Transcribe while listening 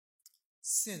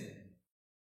Sin.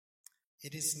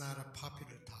 It is not a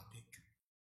popular topic.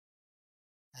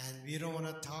 And we don't want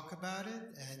to talk about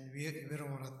it, and we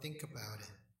don't want to think about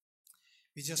it.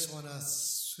 We just want to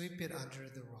sweep it under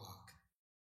the rug.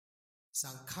 It's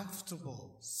an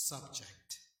uncomfortable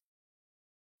subject.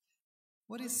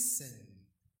 What is sin?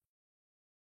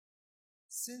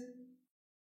 Sin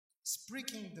is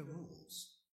breaking the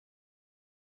rules.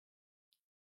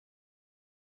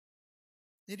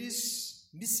 It is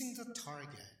missing the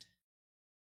target,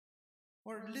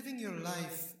 or living your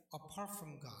life apart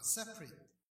from God, separate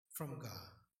from God.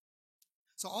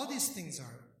 So all these things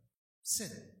are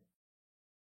sin.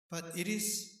 But it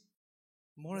is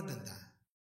more than that.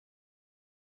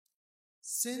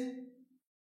 Sin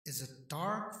is a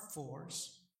dark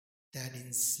force that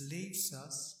enslaves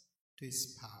us to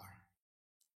its power.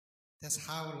 That's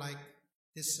how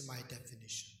this is my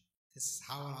definition. This is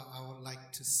how I would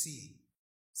like to see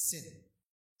sin.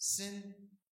 Sin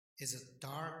is a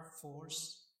dark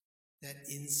force that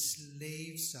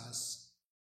enslaves us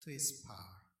to its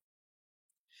power.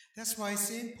 That's why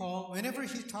St. Paul, whenever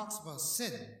he talks about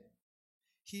sin,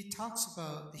 he talks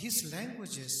about his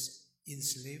languages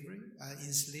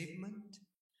enslavement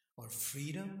or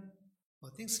freedom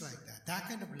or things like that. That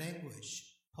kind of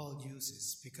language Paul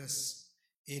uses because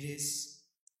it is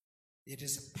a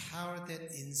power that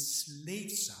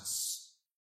enslaves us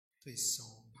to its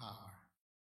own power.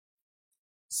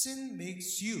 Sin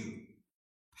makes you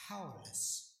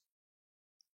powerless.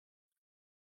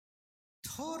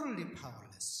 Totally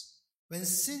powerless. When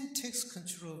sin takes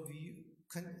control of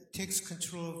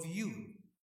you,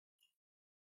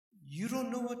 you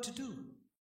don't know what to do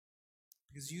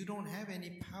because you don't have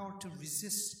any power to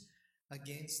resist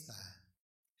against that.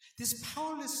 This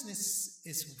powerlessness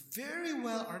is very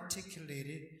well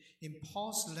articulated in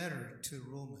Paul's letter to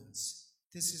Romans.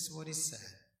 This is what he said.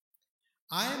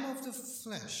 I am of the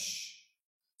flesh,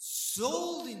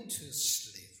 sold into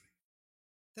slavery.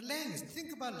 The language,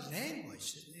 think about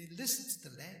language. Listen to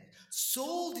the language.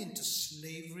 Sold into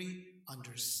slavery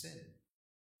under sin.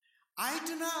 I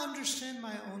do not understand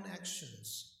my own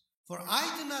actions, for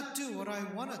I do not do what I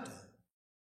want to do,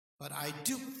 but I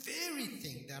do very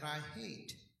thing that I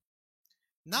hate.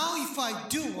 Now if I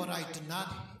do what I do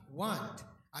not want,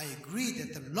 I agree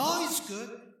that the law is good,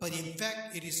 but in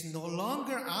fact it is no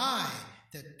longer I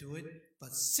that do it,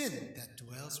 but sin that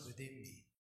dwells within me.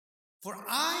 For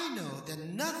I know that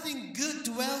nothing good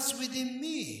dwells within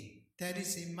me, that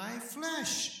is in my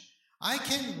flesh. I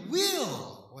can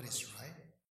will what is right,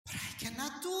 but I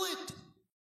cannot do it.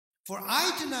 For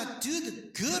I do not do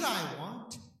the good I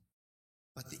want,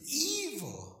 but the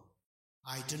evil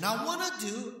I do not want to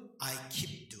do, I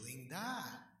keep doing that.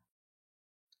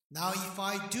 Now if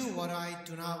I do what I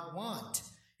do not want,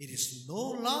 it is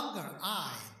no longer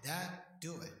I that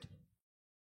do it,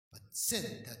 but sin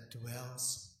that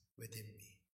dwells within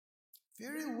me.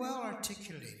 Very well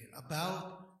articulated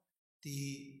about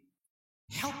the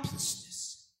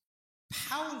helplessness,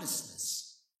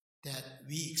 powerlessness that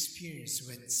we experience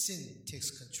when sin takes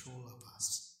control of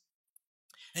us.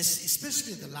 And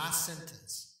especially the last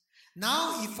sentence.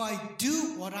 Now if I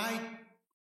do what I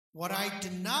do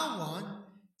not want,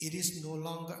 it is no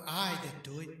longer I that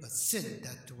do it, but sin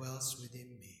that dwells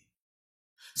within me.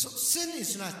 So sin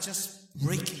is not just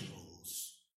breaking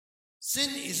rules. Sin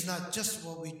is not just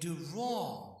what we do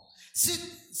wrong.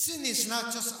 Sin is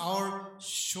not just our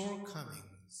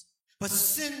shortcomings. But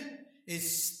sin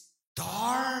is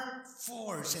dark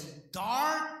force and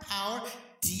dark power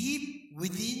deep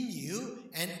within you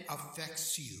and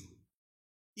affects you.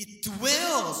 It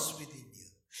dwells within you.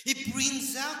 It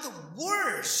brings out the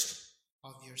worst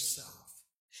of yourself.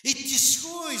 It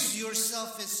destroys your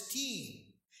self-esteem.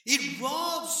 It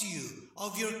robs you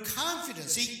of your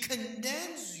confidence. It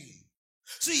condemns you.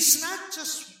 So it's not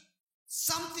just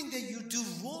something that you do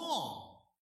wrong.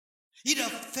 It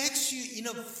affects you in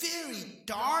a very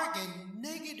dark and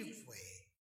negative way.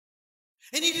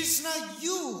 And it is not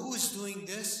you who is doing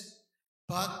this,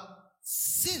 but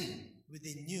sin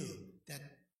within you that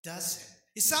does it.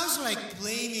 It sounds like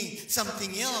blaming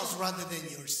something else rather than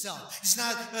yourself. It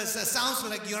sounds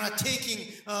like you're not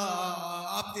taking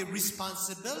up the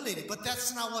responsibility. But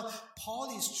that's not what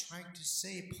Paul is trying to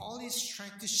say. Paul is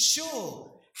trying to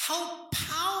show how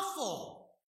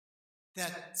powerful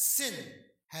that sin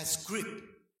has grip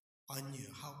on you.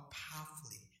 How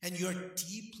powerfully. And you're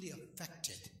deeply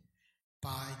affected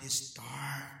by this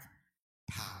dark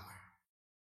power.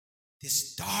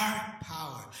 This dark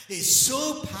power is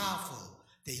so powerful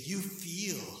that you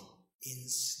feel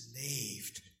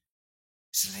enslaved.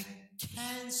 It's like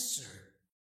cancer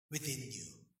within you.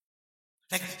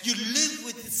 Like you live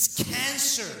with this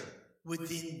cancer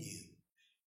within you.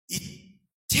 It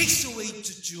takes away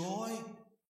the joy.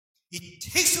 It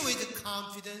takes away the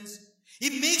confidence.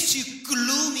 It makes you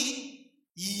gloomy.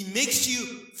 It makes you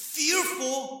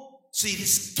fearful. So it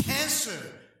is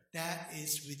cancer that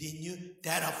is within you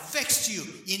that affects you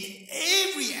in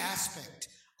every aspect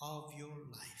of your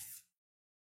life.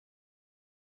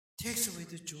 Takes away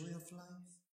the joy of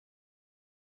life.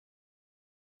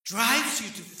 Drives you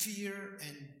to fear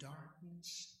and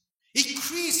darkness. It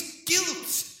creates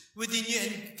guilt within you,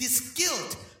 and this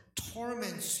guilt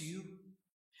torments you.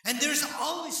 And there's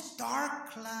always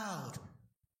dark cloud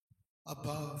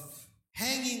above,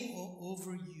 hanging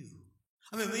over you.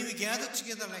 I mean, when we gather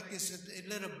together like this, it's a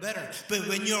little better. But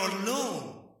when you're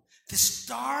alone, this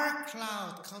dark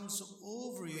cloud comes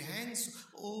over you, hangs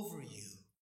over you.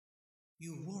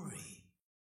 You worry.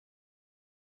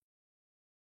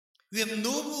 We have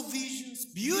noble visions,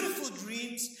 beautiful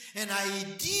dreams, and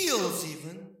ideals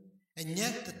even, and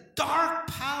yet the dark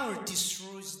power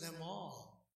destroys them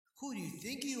all. Who do you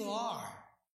think you are?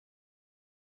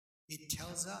 It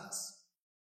tells us.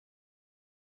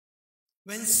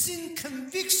 When sin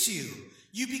convicts you,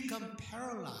 you become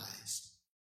paralyzed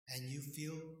and you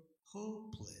feel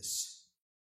hopeless.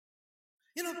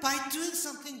 You know, by doing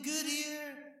something good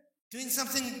here, doing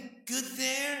something good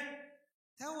there,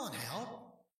 that won't help.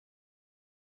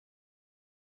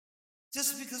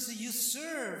 Just because you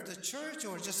serve the church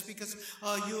or just because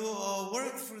you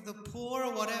work for the poor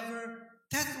or whatever,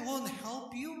 that won't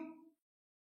help you.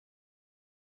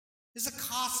 It's a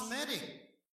cosmetic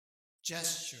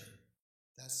gesture.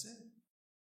 That's it.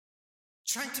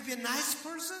 Trying to be a nice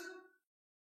person,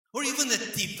 or even a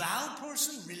devout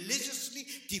person, religiously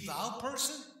devout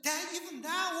person, even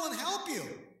that won't help you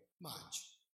much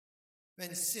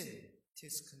when sin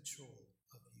takes control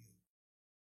of you.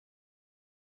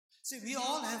 See, we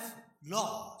all have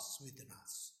laws within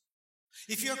us.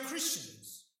 If you're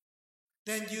Christians,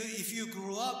 then if you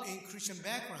grew up in Christian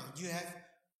background, you have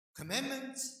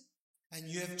commandments and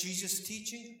you have Jesus'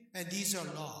 teaching, and these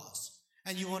are laws.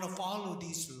 And you want to follow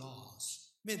these laws.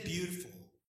 I mean, beautiful.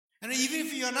 And even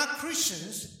if you're not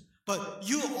Christians, but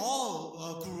you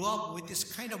all grew up with this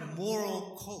kind of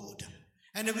moral code.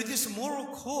 And with this moral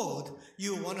code,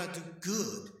 you want to do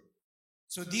good.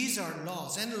 So these are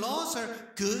laws. And laws are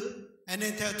good, and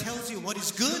it tells you what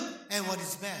is good and what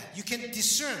is bad. You can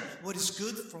discern what is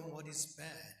good from what is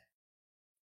bad.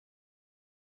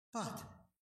 But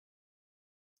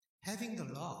having the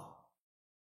law,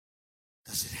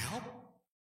 does it help?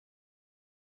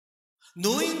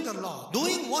 Knowing the law,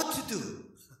 knowing what to do,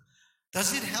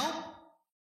 does it help?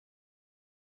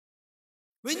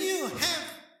 When you have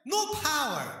no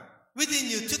power within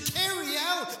you to carry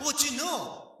out what you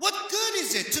know, what good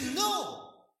is it to know?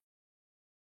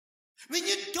 When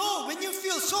you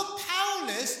feel so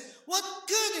powerless, what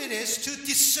good it is to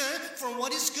discern from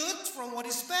what is good from what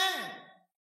is bad?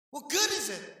 What good is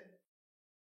it?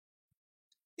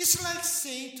 It's like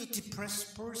saying to a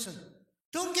depressed person,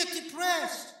 don't get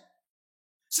depressed.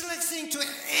 It's like saying to an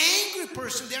angry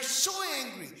person, they're so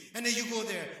angry, and then you go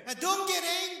there, and don't get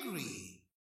angry.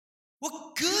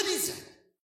 What good is it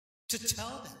to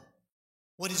tell them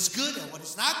what is good and what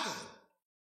is not good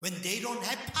when they don't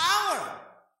have power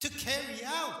to carry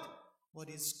out what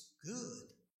is good?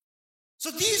 So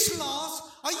these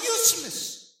laws are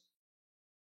useless.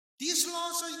 These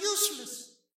laws are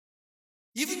useless.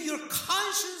 Even your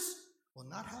conscience will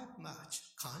not help much.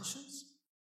 Conscience?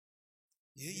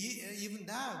 Even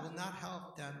that will not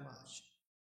help that much.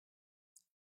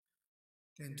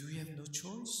 Then do we have no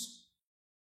choice?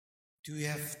 Do we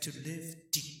have to live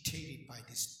dictated by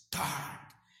this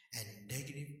dark and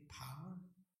negative power?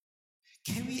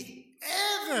 Can we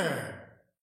ever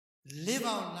live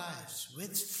our lives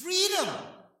with freedom?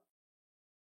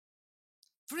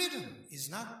 Freedom is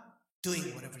not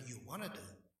doing whatever you want to do.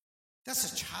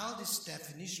 That's a childish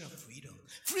definition of freedom.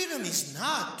 Freedom is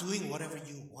not doing whatever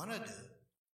you want to do.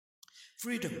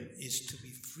 Freedom is to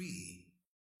be free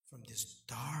from this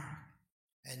dark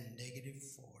and negative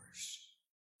force.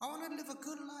 I want to live a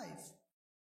good life.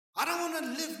 I don't want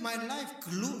to live my life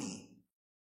gloomy.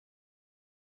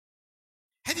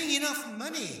 Having enough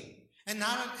money and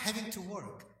not having to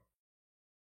work.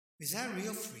 Is that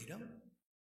real freedom?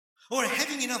 Or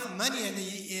having enough money and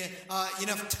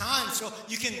enough time so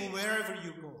you can go wherever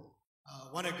you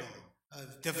want to go,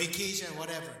 the vacation,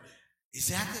 whatever. Is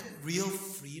that real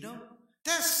freedom?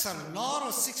 That's a lot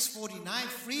of 649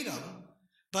 freedom,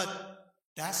 but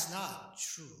that's not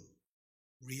true,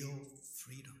 real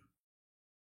freedom.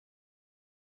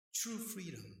 True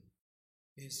freedom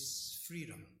is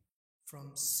freedom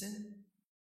from sin,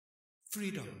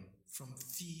 freedom from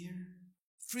fear,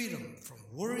 freedom from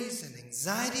worries and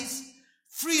anxieties,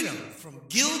 freedom from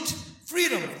guilt,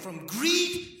 freedom from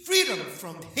greed, freedom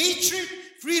from hatred,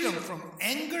 freedom from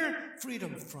anger,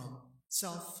 freedom from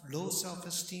low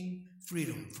self-esteem,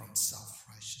 freedom from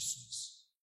self-righteousness.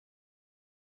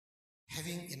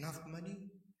 Having enough money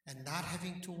and not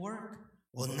having to work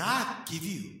will not give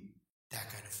you that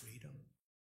kind of freedom.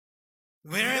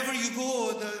 Wherever you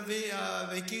go, the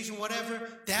vacation, whatever,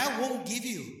 that won't give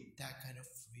you that kind of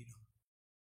freedom.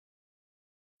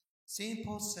 St.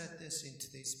 Paul said this in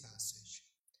today's passage.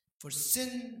 For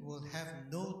sin will have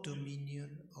no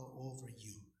dominion over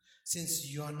you, since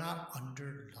you are not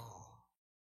under law,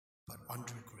 but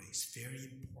under grace. Very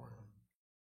important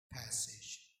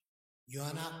passage. You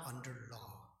are not under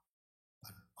law,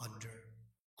 but under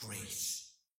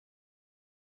grace.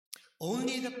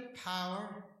 Only the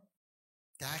power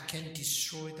that can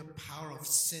destroy the power of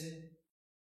sin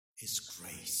is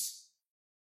grace.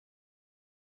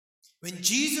 When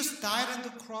Jesus died on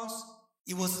the cross,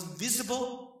 it was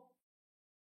invisible,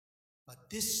 but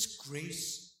this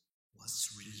grace was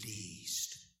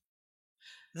released.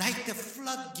 Like the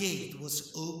floodgate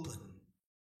was open,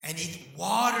 and it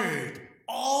watered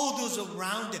all those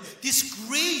around it. This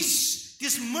grace,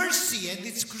 this mercy, and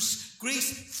this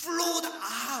grace flowed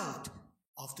out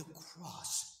of the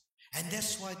cross. And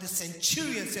that's why the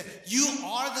centurion said, you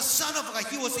are the Son of God.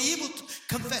 He was able to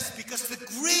confess because the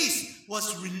grace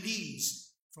was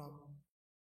released from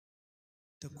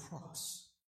the cross.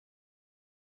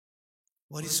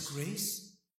 What is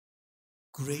grace?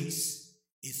 Grace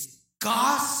is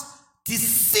God's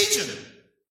decision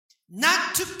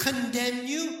not to condemn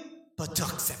you, but to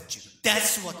accept you.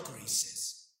 That's what grace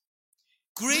is.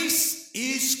 Grace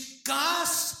is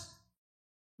God's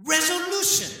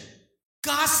resolution,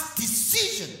 God's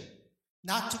decision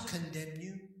not to condemn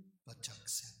you, but to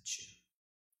accept you.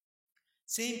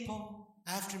 St. Paul,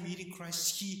 after meeting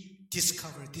Christ, he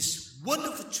discovered this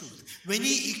wonderful truth. When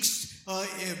he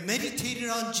meditated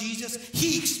on Jesus,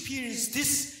 he experienced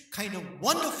this kind of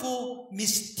wonderful,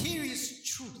 mysterious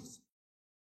truth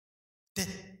that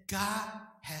God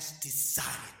has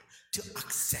decided to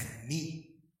accept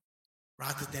me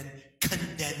rather than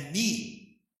condemn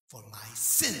me for my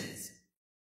sins.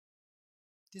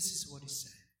 This is what he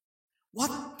said.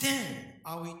 What then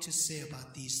are we to say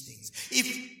about these things?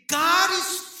 If God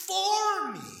is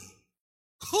for me,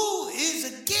 who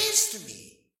is against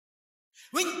me?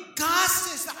 When God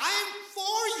says that I am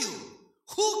for you,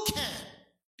 who can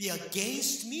be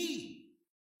against me?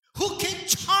 Who can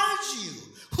charge you?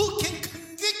 Who can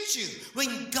convict you?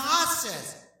 When God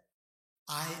says,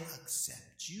 I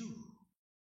accept you.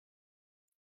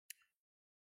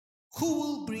 Who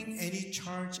will bring any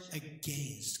charge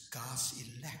against God's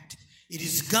elect? It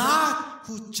is God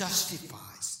who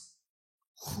justifies.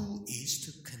 Who is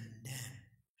to condemn?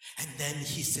 And then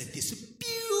he said this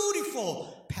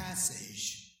beautiful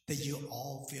passage that you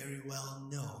all very well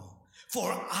know.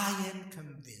 For I am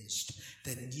convinced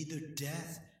that neither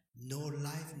death, nor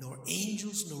life, nor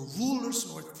angels, nor rulers,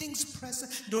 nor things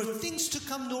present, nor things to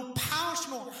come, nor powers,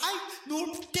 nor height, nor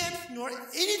depth, nor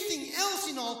anything else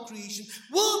in all creation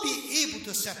will be able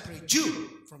to separate you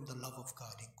from the love of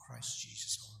God in Christ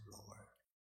Jesus our Lord.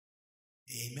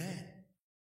 Amen.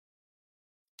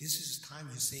 This is the time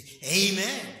you say,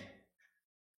 Amen.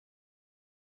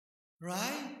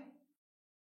 Right?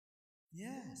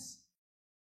 Yes.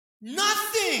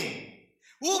 Nothing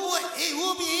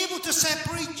will be able to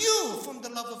separate you from the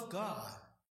love of God.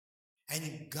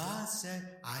 And God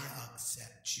said, I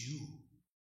accept you.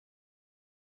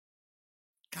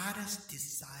 God has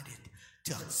decided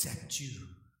to accept you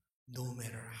no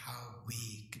matter how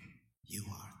weak you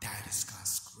are. That is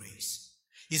God's grace.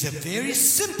 It's a very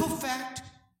simple fact,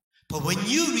 but when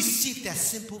you receive that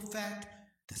simple fact,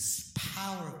 the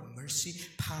power of mercy,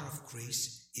 power of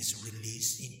grace is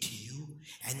released into you,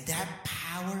 and that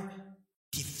power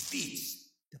defeats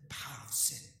the power of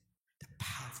sin, the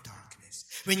power of darkness.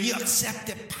 When you accept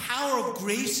the power of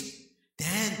grace,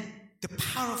 then the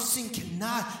power of sin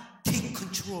cannot take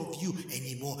control of you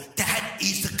anymore. That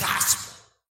is the gospel.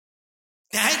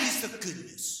 That is the good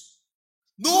news.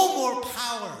 No more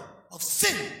power of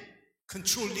sin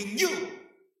controlling you,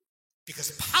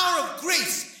 because power of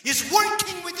grace is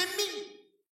working within me.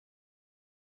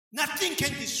 Nothing can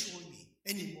destroy me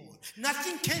anymore.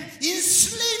 Nothing can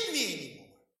enslave me anymore.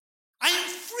 I am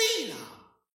free now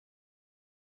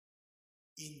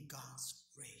in God's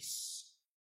grace.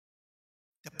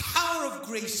 The power of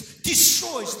grace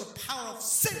destroys the power of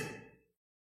sin.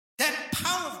 That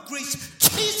power of grace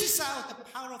chases out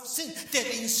the power of sin that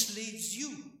enslaves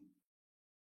you.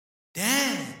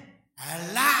 Then,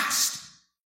 at last,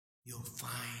 you'll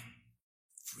find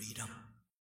freedom.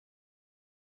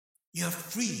 You're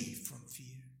free from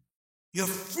fear. You're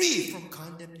free from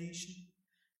condemnation.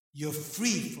 You're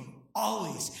free from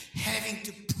always having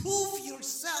to prove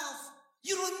yourself.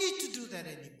 You don't need to do that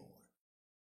anymore.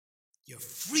 You're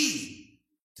free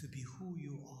to be who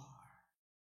you are.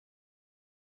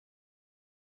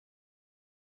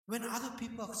 When other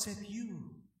people accept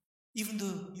you, even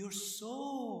though you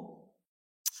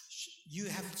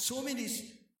have so many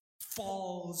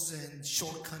faults and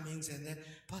shortcomings and that,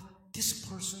 but this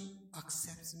person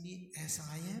accepts me as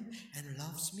I am and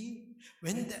loves me.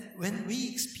 When we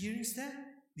experience that,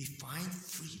 we find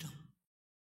freedom.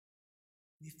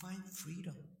 We find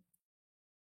freedom.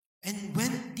 And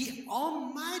when the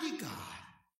Almighty God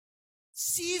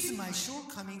sees my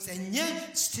shortcomings and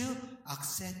yet still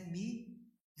accept me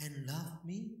and love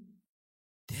me,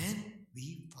 then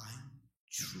we find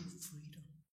true freedom.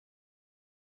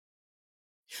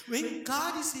 When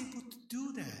God is able to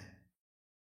do that,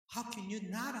 how can you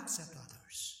not accept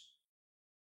others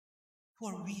who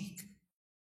are weak,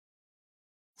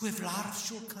 who have a lot of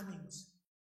shortcomings?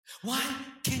 Why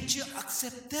can't you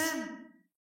accept them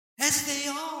as they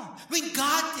are when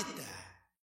God did that?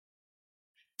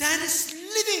 That is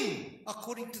living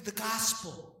according to the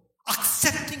gospel,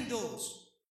 accepting those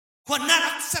who are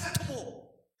not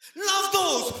acceptable, love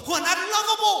those who are not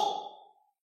lovable.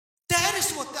 That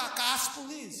is what the gospel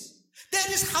is. That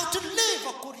is how to live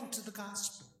according to the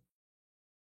gospel.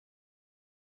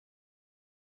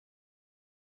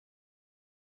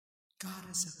 God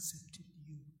has accepted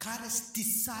you. God has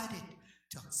decided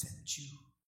to accept you.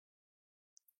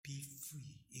 Be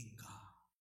free in God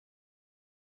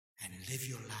and live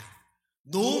your life.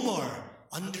 No more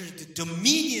under the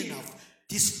dominion of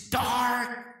this dark,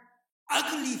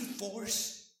 ugly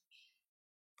force,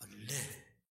 but live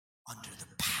under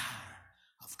the power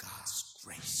of God's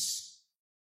grace,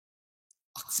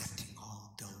 accepting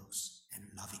all those and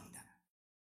loving them.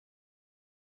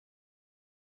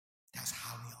 That's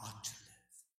how we ought to live.